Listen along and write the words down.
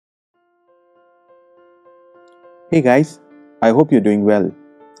Hey guys, I hope you're doing well.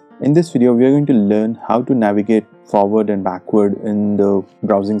 In this video, we are going to learn how to navigate forward and backward in the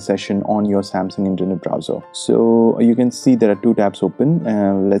browsing session on your Samsung Internet browser. So you can see there are two tabs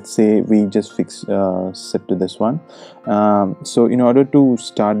open. Let's say we just set to this one. So in order to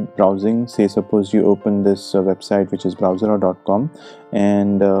start browsing, say suppose you open this website which is browser.com,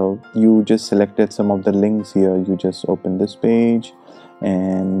 and you just selected some of the links here. You just open this page,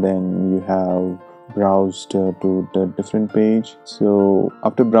 and then you have browsed to the different page. So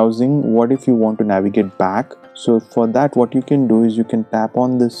after browsing, what if you want to navigate back? So for that, what you can do is you can tap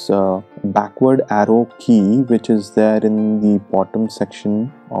on this backward arrow key, which is there in the bottom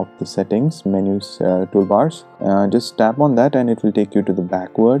section of the settings menus toolbars. Just tap on that and it will take you to the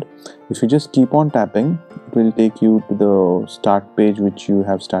backward. If you just keep on tapping, it will take you to the start page which you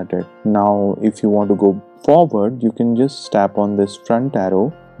have started. Now if you want to go forward, you can just tap on this front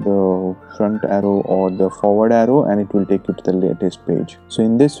arrow or the forward arrow, and it will take you to the latest page. So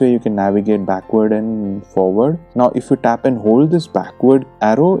in this way you can navigate backward and forward. Now if you tap and hold this backward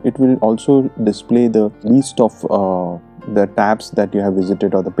arrow, it will also display the list of the tabs that you have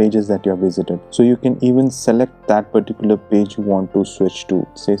visited or the pages that you have visited. So you can even select that particular page you want to switch to.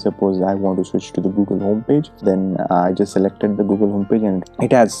 Say suppose I want to switch to the Google home page, then I just selected the Google home page and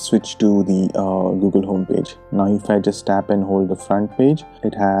it has switched to the Google home page. Now if I just tap and hold the front page,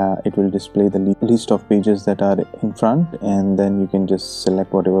 it will display the list of pages that are in front, and then you can just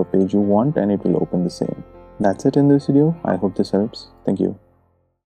select whatever page you want and it will open the same. That's it in this video. I hope this helps. Thank you.